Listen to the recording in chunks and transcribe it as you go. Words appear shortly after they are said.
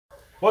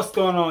What's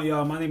going on,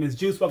 y'all? My name is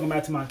Juice. Welcome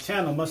back to my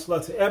channel. Much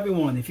love to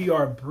everyone. If you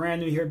are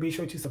brand new here, be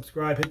sure to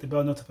subscribe, hit the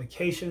bell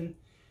notification.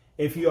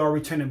 If you are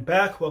returning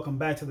back, welcome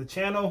back to the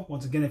channel.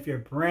 Once again, if you're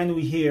brand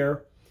new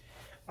here,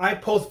 I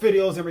post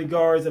videos in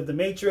regards of The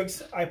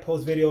Matrix. I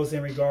post videos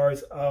in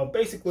regards of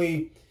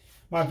basically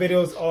my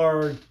videos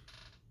are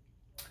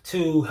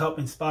to help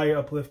inspire,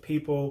 uplift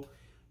people,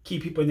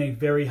 keep people in a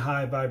very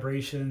high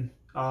vibration,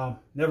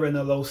 never in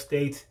a low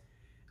state.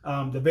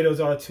 The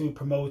videos are to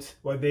promote,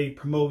 or they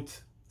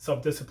promote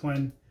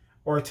self-discipline,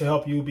 or to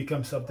help you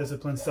become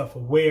self-disciplined,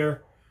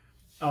 self-aware,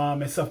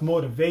 and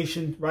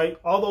self-motivation, right?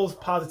 All those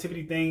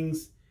positivity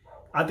things,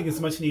 I think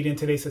it's much needed in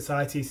today's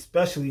society,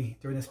 especially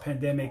during this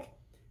pandemic.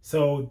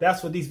 So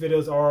that's what these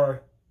videos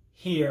are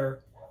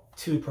here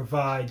to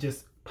provide,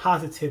 just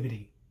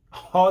positivity.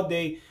 All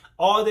day,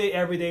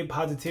 everyday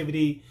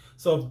positivity.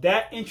 So if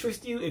that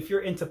interests you, if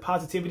you're into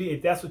positivity,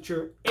 if that's what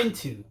you're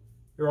into,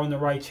 you're on the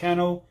right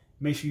channel.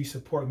 Make sure you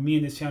support me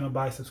in this channel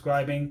by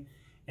subscribing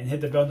and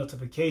hit the bell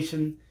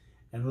notification,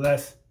 and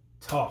let's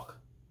talk.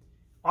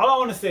 All I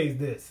want to say is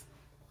this.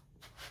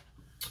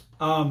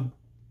 Like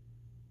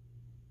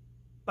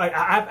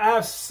I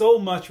have so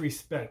much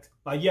respect.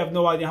 Like you have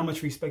no idea how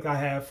much respect I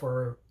have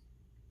for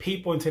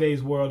people in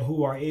today's world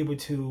who are able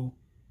to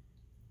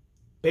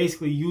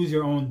basically use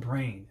your own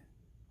brain,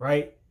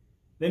 right?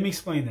 Let me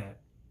explain that.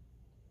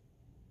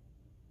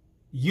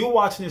 You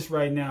watching this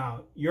right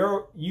now,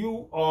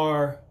 you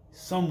are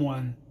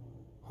someone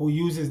who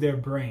uses their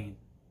brain.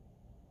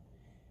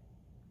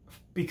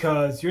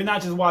 Because you're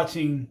not just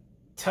watching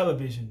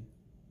television.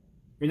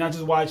 You're not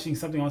just watching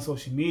something on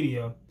social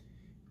media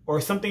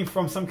or something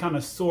from some kind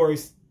of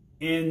source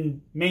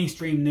in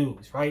mainstream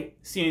news,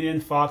 right?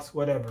 CNN, Fox,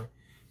 whatever.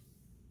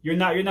 You're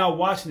not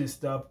watching this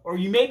stuff, or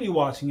you may be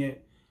watching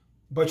it,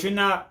 but you're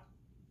not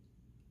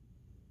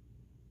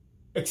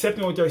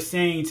accepting what they're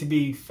saying to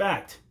be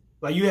fact.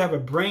 Like you have a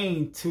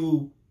brain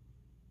to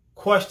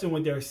question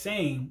what they're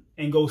saying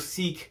and go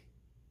seek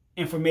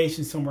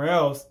information somewhere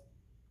else,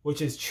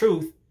 which is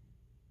truth.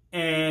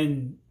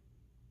 And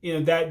you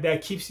know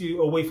that keeps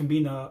you away from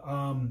being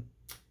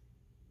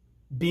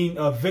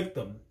a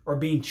victim or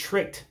being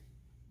tricked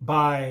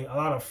by a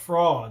lot of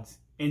frauds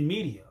in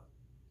media.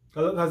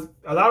 Because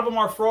a lot of them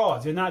are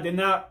frauds. They're not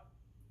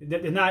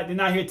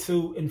here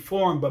to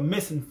inform but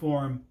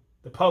misinform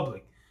the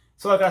public.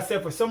 So like I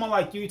said, for someone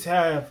like you to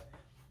have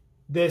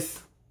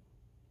this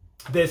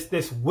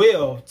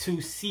will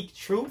to seek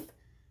truth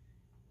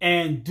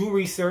and do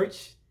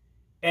research,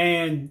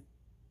 and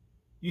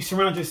you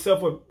surround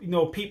yourself with,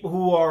 people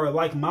who are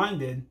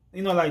like-minded,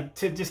 like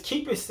to just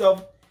keep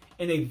yourself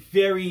in a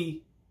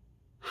very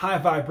high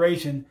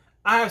vibration.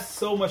 I have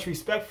so much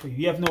respect for you.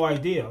 You have no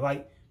idea.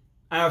 Like,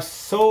 I have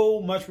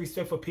so much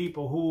respect for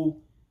people who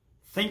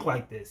think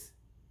like this,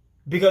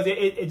 because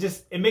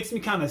it makes me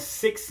kind of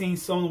sick seeing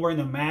someone wearing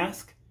a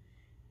mask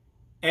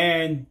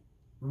and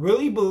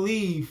really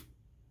believe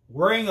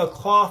wearing a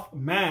cloth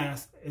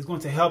mask is going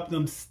to help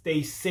them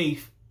stay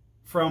safe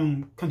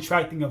from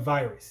contracting a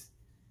virus.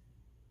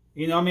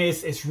 You know what I mean?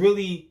 It's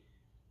really,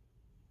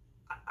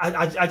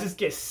 I just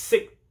get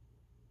sick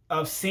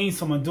of seeing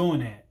someone doing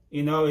that.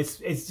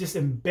 It's just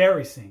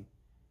embarrassing.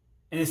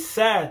 And it's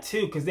sad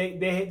too, because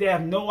they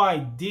have no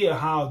idea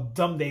how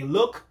dumb they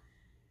look,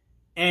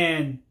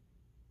 and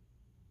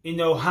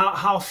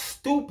how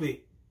stupid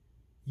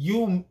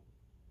you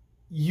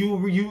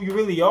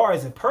really are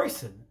as a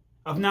person,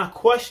 of not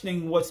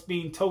questioning what's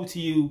being told to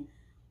you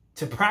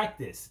to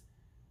practice.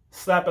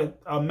 Slap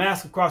a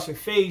mask across your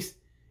face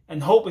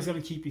and hope it's going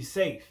to keep you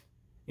safe,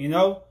 And you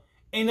know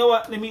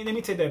what? Let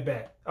me take that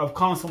back, of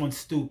calling someone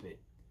stupid.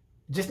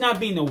 Just not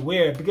being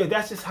aware, because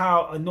that's just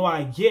how annoyed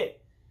I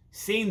get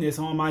seeing this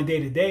on my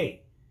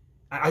day-to-day.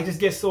 I just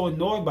get so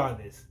annoyed by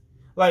this.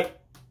 Like,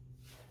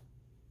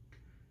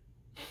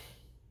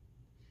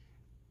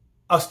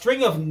 a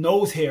string of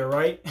nose hair,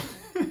 right?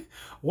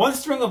 One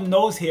string of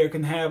nose hair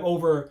can have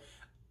over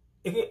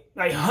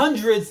like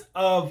hundreds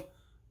of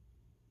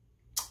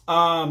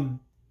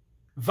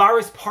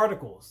virus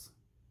particles.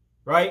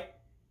 Right?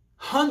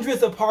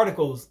 Hundreds of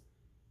particles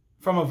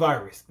from a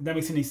virus, if that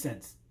makes any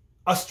sense.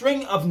 A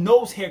string of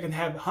nose hair can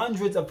have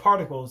hundreds of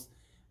particles,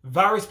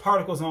 virus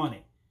particles on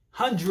it.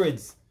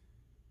 Hundreds.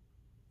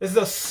 This is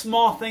a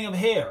small thing of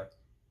hair.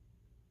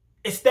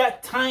 It's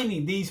that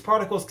tiny. These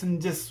particles can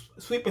just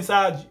sweep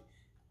inside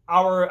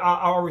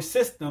our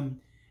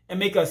system and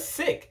make us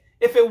sick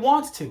if it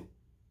wants to.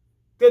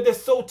 They're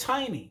so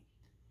tiny.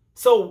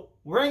 So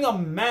wearing a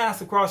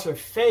mask across your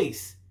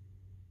face,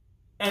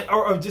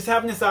 or just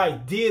having this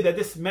idea that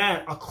this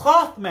mask, a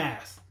cloth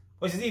mask,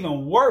 which is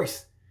even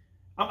worse.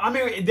 I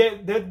mean, they're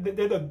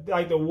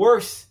the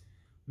worst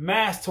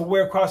mask to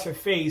wear across your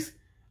face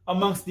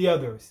amongst the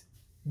others.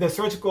 The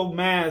surgical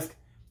mask,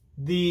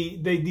 the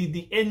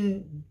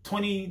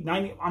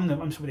N2090,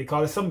 I'm sure what they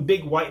call it, some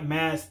big white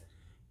mask,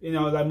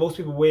 like most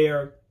people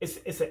wear. It's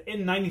an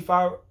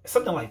N95,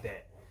 something like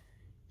that.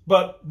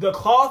 But the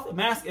cloth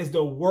mask is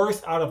the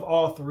worst out of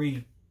all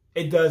three.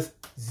 It does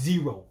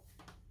zero.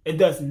 It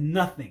does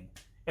nothing.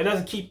 It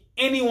doesn't keep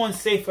anyone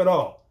safe at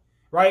all.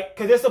 right?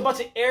 Because there's a bunch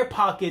of air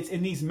pockets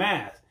in these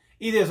masks.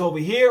 Either it's over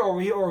here,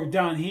 or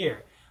down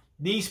here.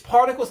 These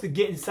particles could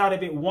get inside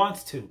if it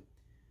wants to.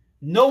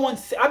 No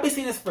one's, I've been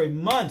seeing this for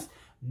months.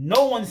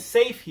 No one's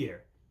safe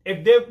here.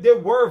 If there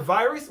were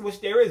virus,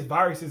 which there is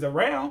viruses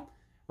around,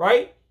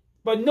 right?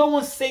 But no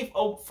one's safe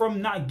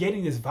from not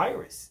getting this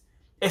virus.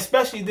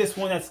 Especially this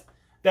one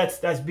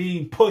that's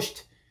being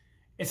pushed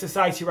in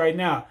society right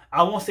now.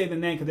 I won't say the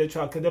name because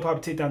they'll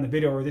probably take down the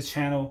video or this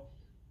channel.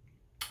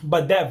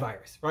 But that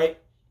virus, right?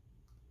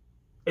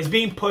 It's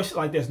being pushed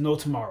like there's no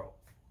tomorrow.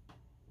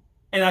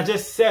 And I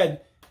just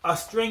said a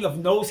string of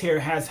nose hair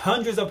has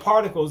hundreds of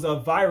particles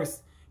of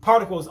virus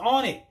particles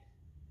on it.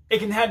 It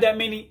can have that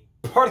many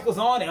particles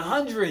on it,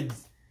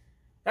 hundreds.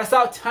 That's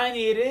how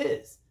tiny it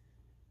is.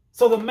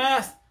 So the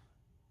mask,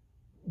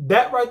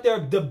 that right there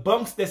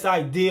debunks this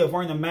idea of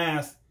wearing a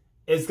mask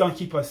is going to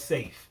keep us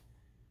safe.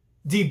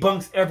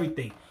 Debunks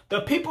everything.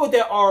 The people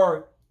that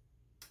are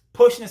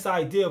pushing this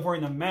idea of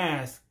wearing a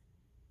mask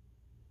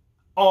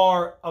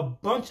are a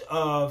bunch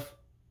of,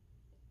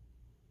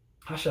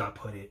 how should I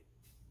put it?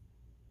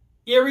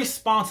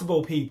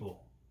 Irresponsible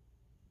people.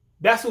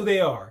 That's who they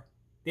are.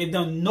 They've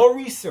done no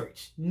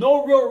research,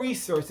 no real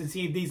research to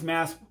see if these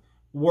masks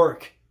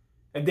work,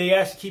 if they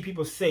actually keep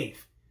people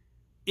safe.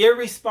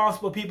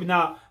 Irresponsible people.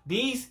 Now,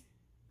 these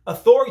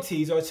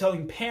authorities are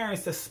telling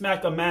parents to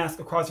smack a mask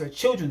across their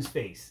children's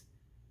face,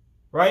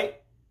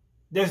 right?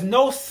 There's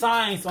no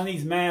science on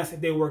these masks if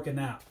they're working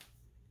out.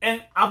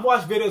 And I've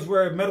watched videos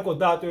where medical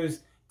doctors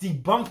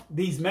debunk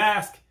these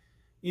masks.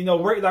 You know,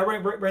 wearing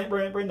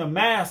the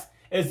mask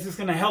is just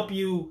going to help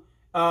you,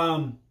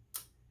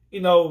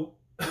 you know,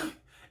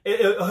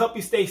 it'll help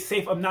you stay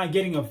safe of not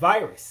getting a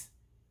virus.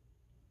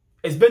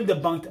 It's been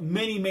debunked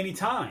many, many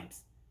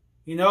times.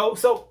 You know,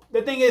 so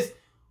the thing is,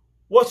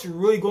 what's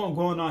really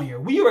going on here?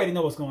 We already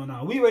know what's going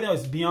on. We already know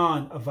it's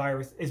beyond a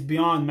virus. It's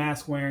beyond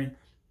mask wearing.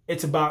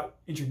 It's about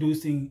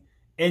introducing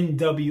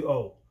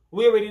NWO.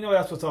 We already know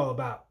that's what it's all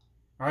about,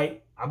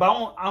 right? I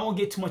won't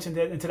get too much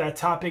into that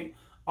topic.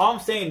 All I'm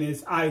saying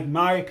is I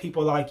admire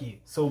people like you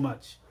so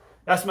much.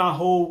 That's my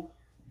whole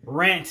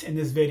rant in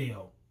this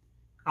video.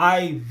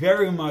 I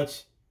very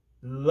much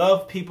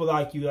love people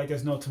like you like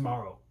there's no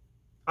tomorrow.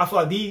 I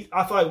feel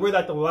like we're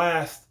like the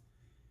last,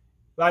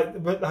 I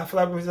feel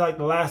like we're like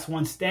the last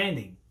one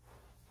standing.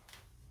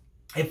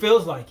 It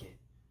feels like it.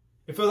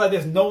 It feels like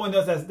there's no one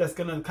else that's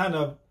gonna kind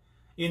of,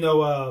 you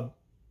know,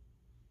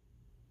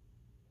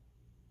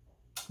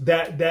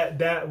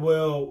 that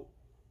will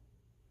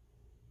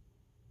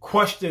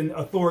question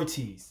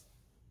authorities.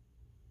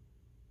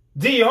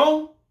 D, you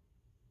home?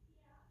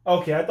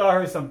 Okay, I thought I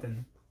heard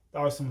something. I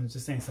thought someone was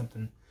just saying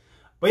something.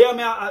 But yeah,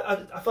 man,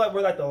 I feel like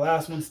we're like the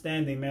last one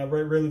standing, man.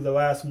 We're really the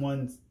last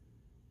ones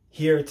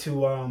here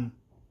to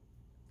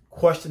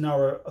question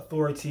our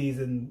authorities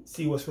and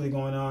see what's really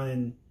going on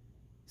and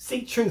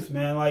seek truth,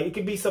 man. Like, it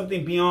could be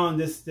something beyond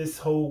this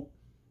whole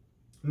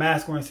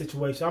mask wearing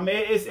situation. I mean,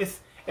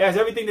 it has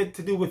everything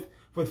to do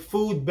with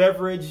food,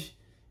 beverage,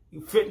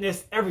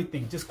 fitness,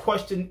 everything. Just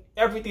question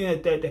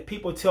everything that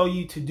people tell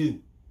you to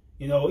do.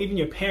 You know, even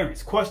your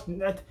parents. Question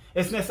that.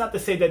 It's not to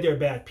say that they're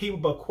bad people,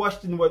 but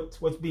question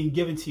what's being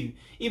given to you.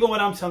 Even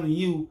what I'm telling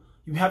you,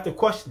 you have to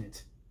question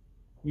it.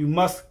 You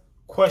must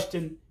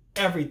question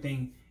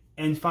everything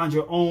and find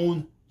your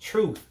own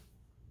truth.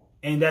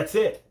 And that's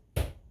it.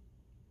 What's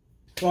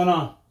going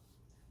on?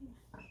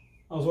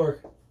 How's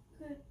work?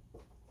 Good.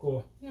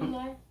 Cool. You're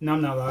live? No,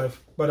 I'm not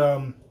live.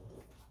 But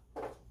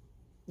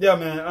yeah,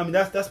 man. I mean,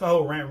 that's my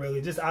whole rant,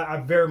 really. Just I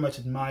very much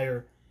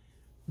admire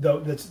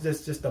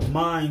just the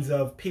minds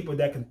of people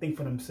that can think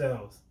for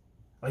themselves.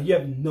 Like, you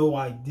have no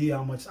idea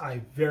how much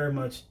I very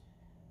much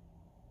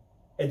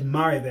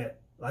admire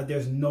that. Like,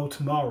 there's no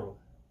tomorrow.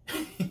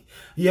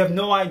 You have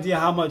no idea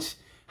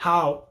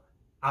how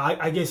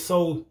I get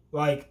so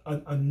like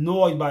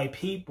annoyed by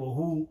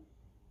people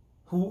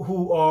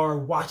who are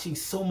watching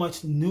so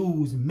much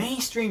news,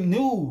 mainstream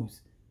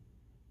news,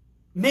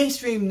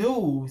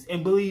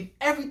 and believe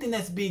everything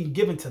that's being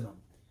given to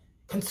them,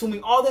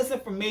 consuming all this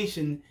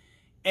information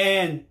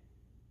and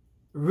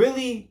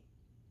really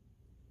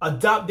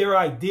adopt their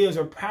ideas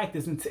or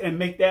practice and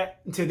make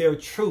that into their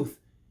truth.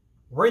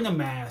 Wearing a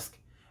mask,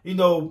 you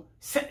know,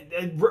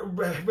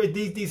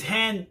 these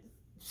hand,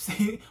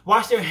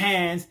 wash their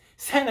hands,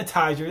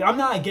 sanitizer. I'm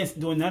not against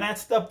doing none of that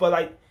stuff, but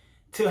like,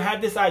 to have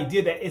this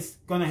idea that it's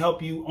gonna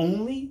help you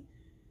only,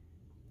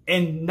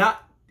 and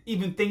not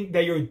even think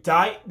that your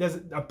diet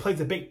plays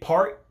a big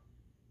part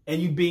in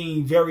you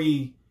being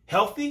very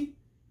healthy,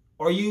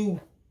 or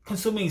you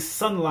consuming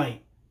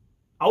sunlight.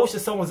 I wish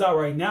the sun was out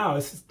right now.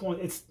 It's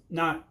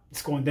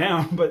going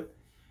down, but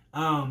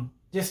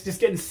just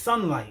getting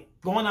sunlight,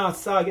 going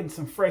outside, getting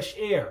some fresh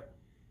air,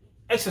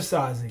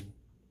 exercising,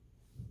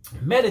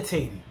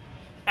 meditating,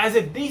 as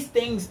if these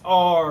things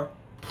are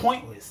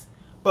pointless.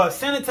 But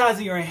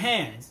sanitizing your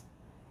hands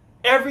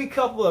every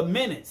couple of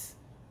minutes,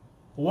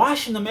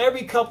 washing them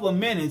every couple of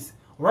minutes,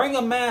 wearing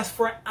a mask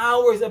for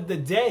hours of the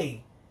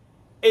day,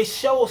 it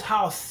shows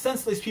how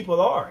senseless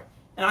people are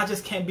And I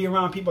just can't be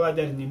around people like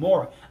that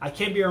anymore. I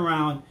can't be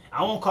around,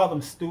 I won't call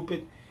them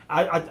stupid.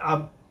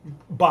 I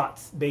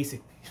bots,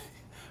 basically.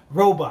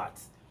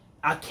 Robots.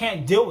 I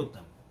can't deal with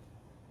them.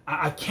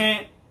 I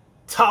can't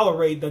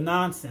tolerate the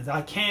nonsense.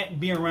 I can't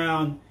be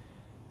around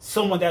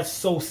someone that's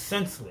so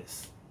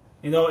senseless.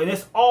 You know, and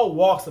it's all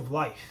walks of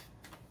life.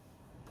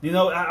 You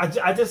know,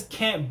 I just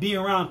can't be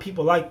around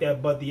people like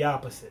that, but the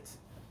opposites.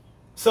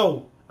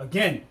 So,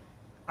 again,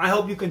 I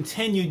hope you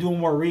continue doing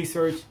more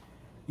research.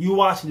 You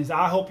watching this,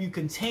 I hope you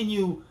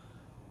continue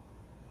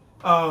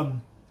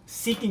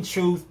seeking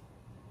truth,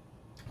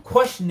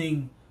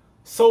 questioning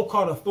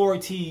so-called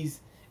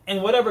authorities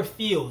in whatever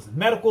fields,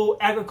 medical,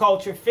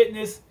 agriculture,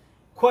 fitness,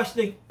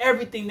 questioning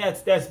everything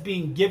that's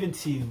being given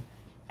to you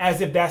as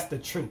if that's the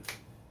truth.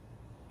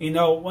 You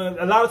know, when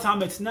a lot of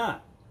time it's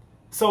not.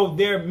 So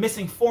they're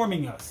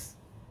misinforming us,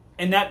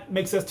 and that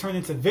makes us turn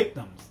into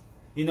victims.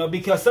 You know,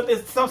 because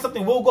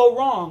something will go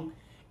wrong,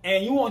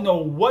 and you won't know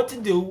what to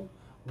do,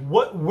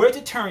 where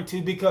to turn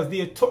to, because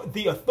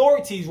the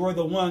authorities were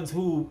the ones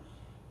who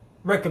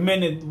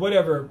recommended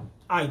whatever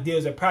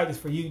ideas or practice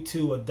for you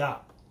to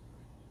adopt.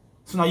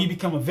 So now you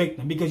become a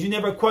victim because you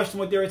never question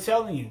what they were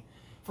telling you.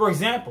 For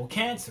example,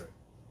 cancer,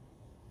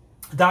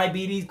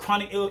 diabetes,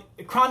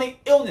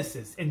 chronic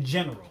illnesses in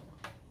general,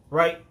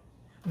 right?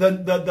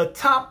 The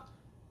top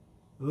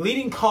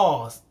leading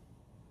cause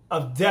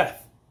of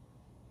death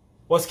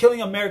what's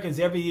killing Americans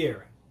every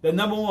year. The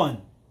number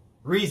one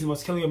reason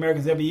what's killing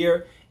Americans every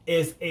year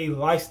is a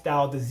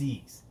lifestyle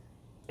disease.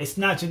 It's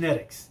not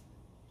genetics,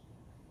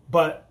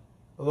 but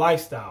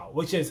lifestyle,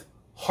 which is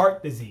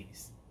heart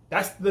disease.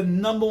 That's the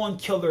number one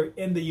killer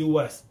in the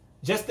U.S.,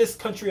 just this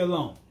country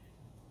alone.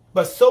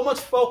 But so much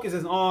focus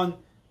is on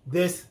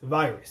this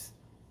virus.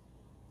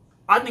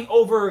 I think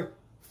over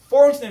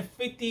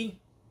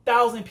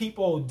 450,000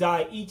 people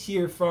die each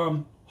year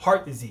from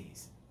heart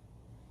disease.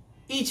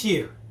 Each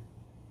year.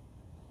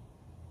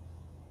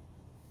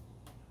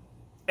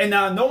 And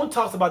now no one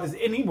talks about this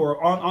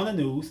anymore on the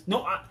news.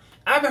 No, I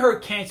haven't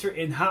heard cancer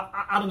in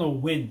I don't know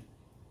when.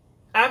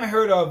 I haven't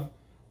heard of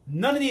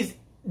none of these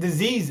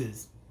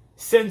diseases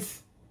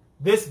since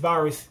this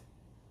virus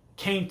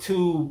came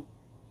to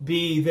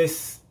be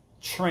this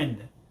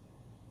trend,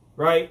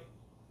 right?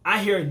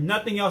 I hear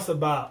nothing else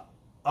about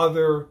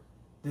other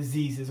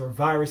diseases or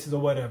viruses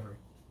or whatever.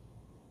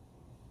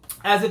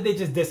 As if they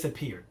just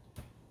disappeared.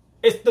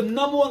 It's the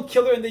number one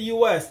killer in the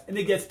U.S. and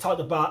it gets talked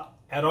about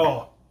at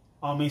all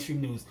on mainstream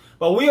news.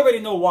 But we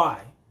already know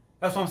why.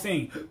 That's what I'm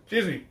saying.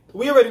 Excuse me.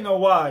 We already know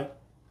why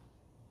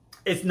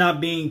it's not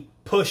being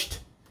pushed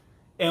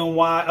and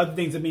why other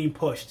things are being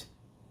pushed.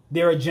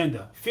 Their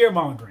agenda.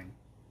 Fear-mongering.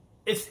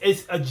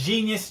 It's a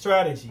genius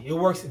strategy. It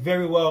works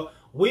very well.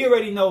 We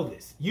already know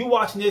this. You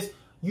watching this,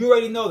 you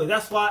already know that.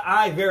 That's why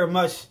I very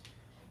much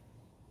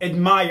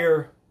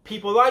admire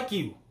people like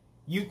you.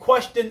 You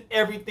question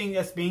everything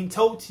that's being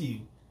told to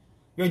you.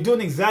 You're doing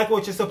exactly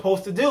what you're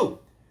supposed to do.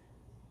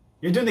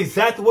 You're doing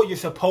exactly what you're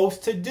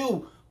supposed to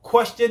do.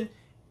 Question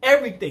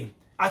everything.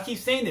 I keep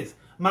saying this.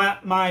 My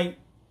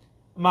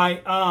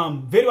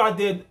video I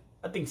did,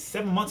 I think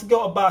 7 months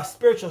ago about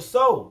spiritual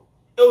soul.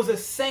 It was the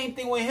same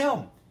thing with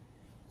him.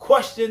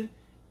 Question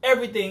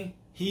everything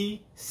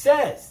he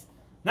says.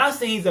 Not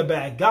saying he's a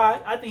bad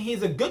guy. I think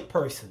he's a good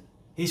person.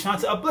 He's trying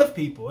to uplift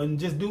people and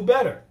just do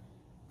better.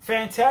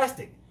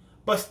 Fantastic.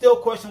 But still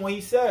question what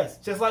he says.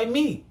 Just like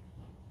me.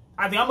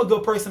 I think I'm a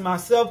good person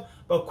myself,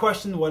 but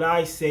question what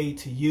I say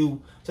to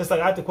you. Just like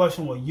I have to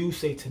question what you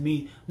say to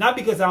me. Not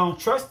because I don't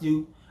trust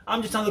you.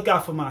 I'm just trying to look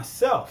out for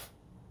myself.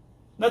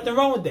 Nothing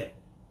wrong with that.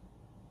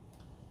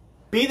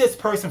 Be this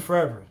person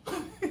forever.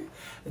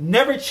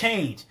 Never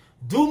change.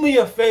 Do me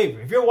a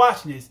favor. If you're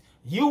watching this,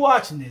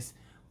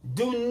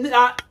 do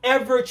not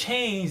ever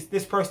change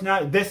this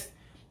personality,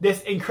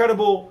 this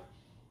incredible,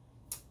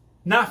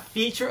 not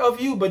feature of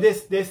you, but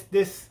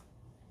this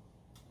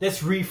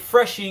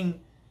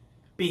refreshing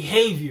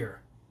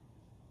behavior.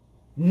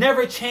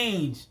 Never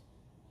change.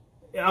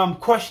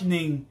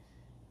 Questioning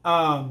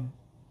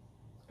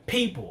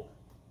people.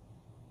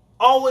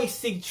 Always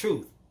seek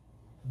truth.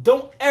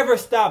 Don't ever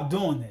stop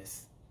doing this.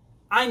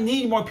 I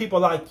need more people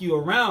like you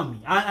around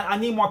me. I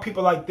need more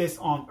people like this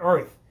on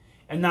earth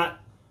and not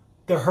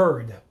the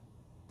herd,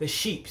 the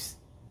sheeps.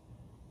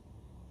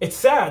 It's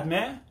sad,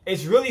 man.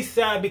 It's really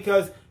sad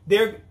because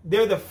they're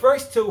the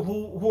first two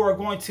who are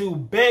going to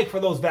beg for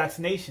those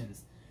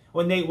vaccinations.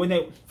 When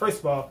they first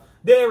of all,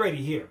 they're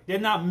already here. They're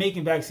not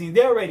making vaccines.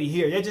 They're already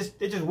here. They're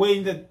just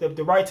waiting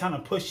the right time to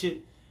push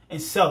it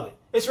and sell it.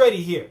 It's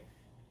already here.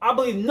 I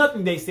believe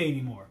nothing they say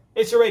anymore.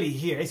 It's already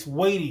here. It's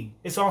waiting.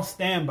 It's on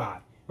standby,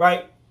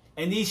 right?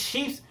 And these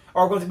sheeps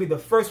are going to be the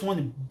first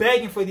one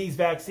begging for these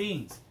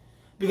vaccines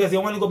because they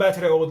want to go back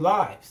to their old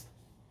lives.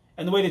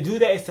 And the way to do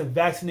that is to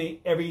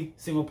vaccinate every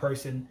single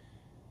person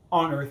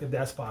on earth if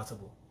that's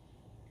possible.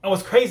 And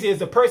what's crazy is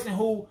the person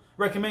who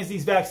recommends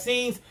these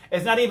vaccines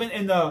is not even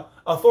in the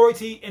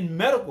authority in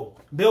medical.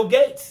 Bill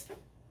Gates.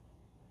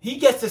 He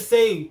gets to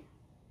say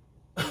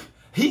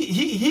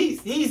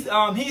he's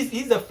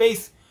the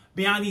face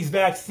behind these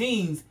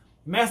vaccines.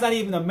 Man's not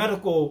even a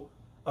medical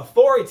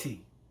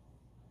authority.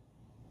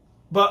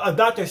 But a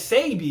Dr.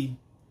 Sebi,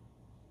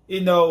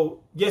 you know,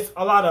 gets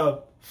a lot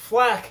of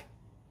flack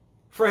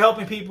for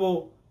helping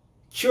people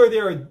cure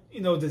their,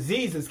 you know,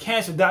 diseases,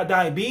 cancer,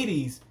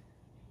 diabetes,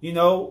 you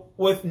know,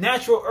 with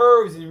natural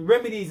herbs and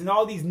remedies and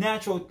all these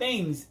natural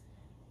things.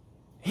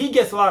 He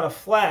gets a lot of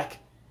flack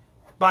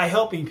by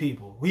helping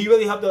people. He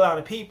really helped a lot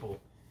of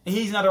people. And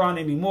he's not around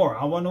anymore.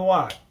 I wonder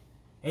why.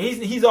 And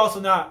he's also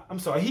not, I'm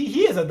sorry,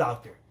 he is a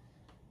doctor.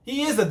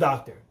 He is a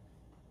doctor.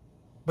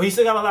 But he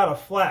still got a lot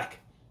of flack.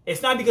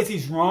 It's not because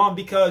he's wrong,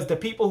 because the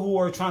people who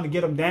are trying to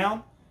get him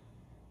down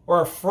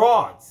are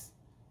frauds.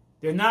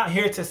 They're not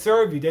here to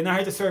serve you. They're not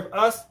here to serve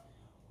us,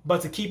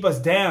 but to keep us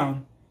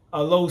down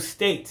a low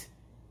state.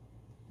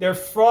 They're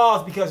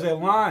frauds because they're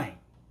lying.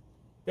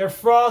 They're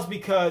frauds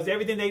because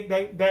everything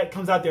that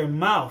comes out their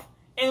mouth,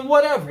 and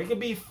whatever, it could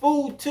be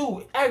food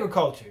too,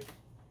 agriculture.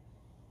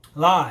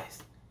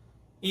 Lies.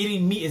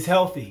 Eating meat is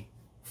healthy.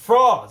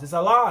 Frauds. It's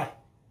a lie.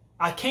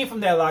 I came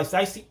from that lifestyle.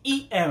 I used to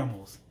eat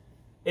animals.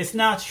 It's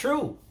not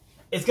true.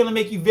 It's going to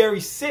make you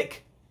very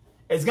sick.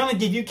 It's going to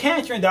give you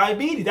cancer and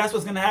diabetes. That's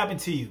what's going to happen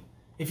to you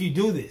if you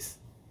do this.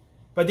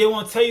 But they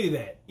won't tell you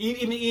that.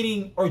 Even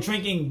eating or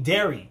drinking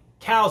dairy,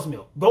 cow's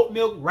milk, goat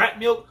milk, rat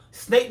milk,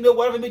 snake milk,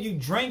 whatever milk you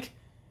drink,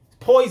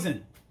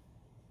 poison.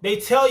 They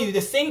tell you,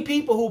 the same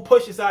people who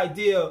push this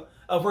idea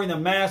of wearing a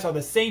mask are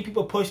the same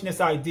people pushing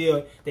this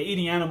idea that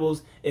eating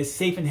animals is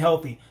safe and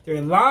healthy.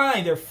 They're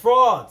lying. They're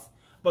frauds.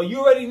 But you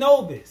already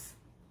know this.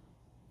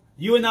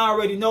 You and I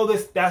already know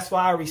this. That's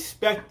why I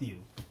respect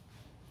you.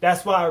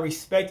 That's why I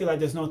respect you like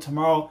there's no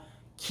tomorrow.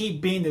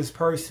 Keep being this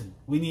person.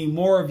 We need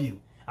more of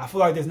you. I feel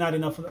like there's not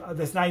enough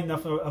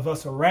of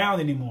us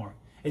around anymore.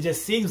 It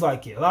just seems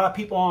like it. A lot of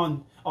people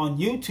on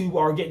YouTube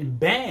are getting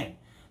banned.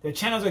 Their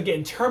channels are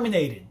getting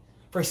terminated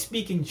for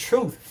speaking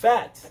truth,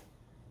 facts.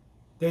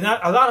 They're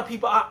not. A lot of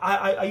people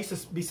I used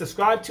to be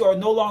subscribed to are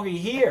no longer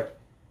here.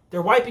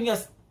 They're wiping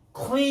us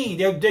clean.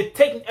 They're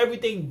taking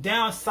everything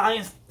down.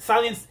 Silence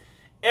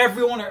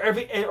everyone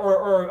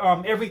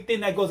or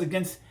everything that goes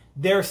against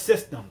their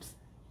systems.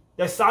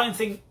 They're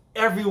silencing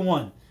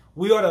everyone.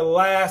 We are the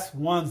last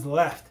ones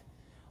left.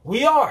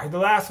 We are the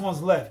last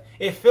ones left.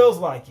 It feels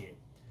like it,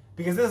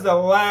 because this is the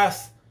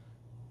last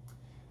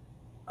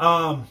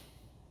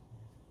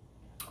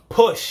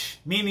push.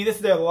 Meaning this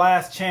is their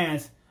last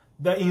chance.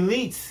 The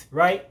elites,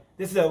 right?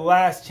 This is their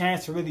last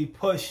chance to really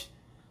push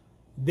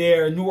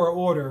their newer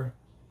order,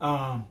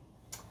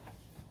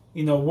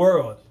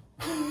 world.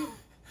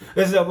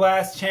 This is their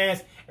last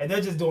chance, and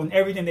they're just doing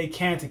everything they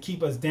can to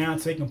keep us down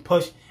so they can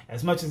push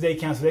as much as they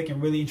can so they can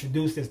really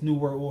introduce this new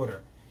world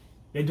order.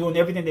 They're doing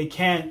everything they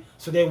can,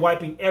 so they're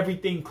wiping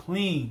everything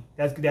clean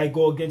that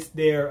go against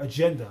their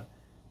agenda.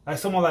 Like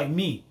someone like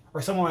me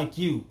or someone like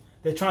you,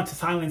 they're trying to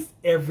silence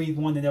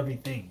everyone and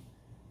everything.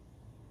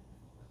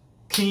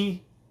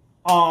 Keep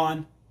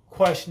on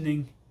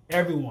questioning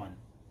everyone.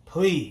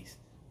 Please,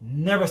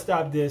 never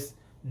stop this.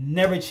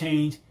 Never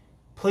change.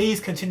 Please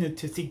continue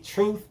to seek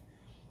truth.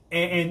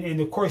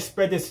 And of course,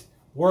 spread this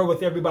word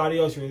with everybody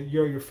else,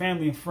 your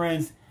family and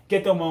friends.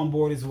 Get them on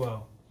board as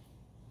well.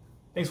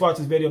 Thanks for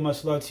watching this video.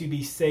 Much love to you.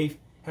 Be safe.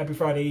 Happy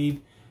Friday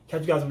Eve.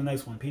 Catch you guys on the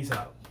next one. Peace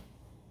out.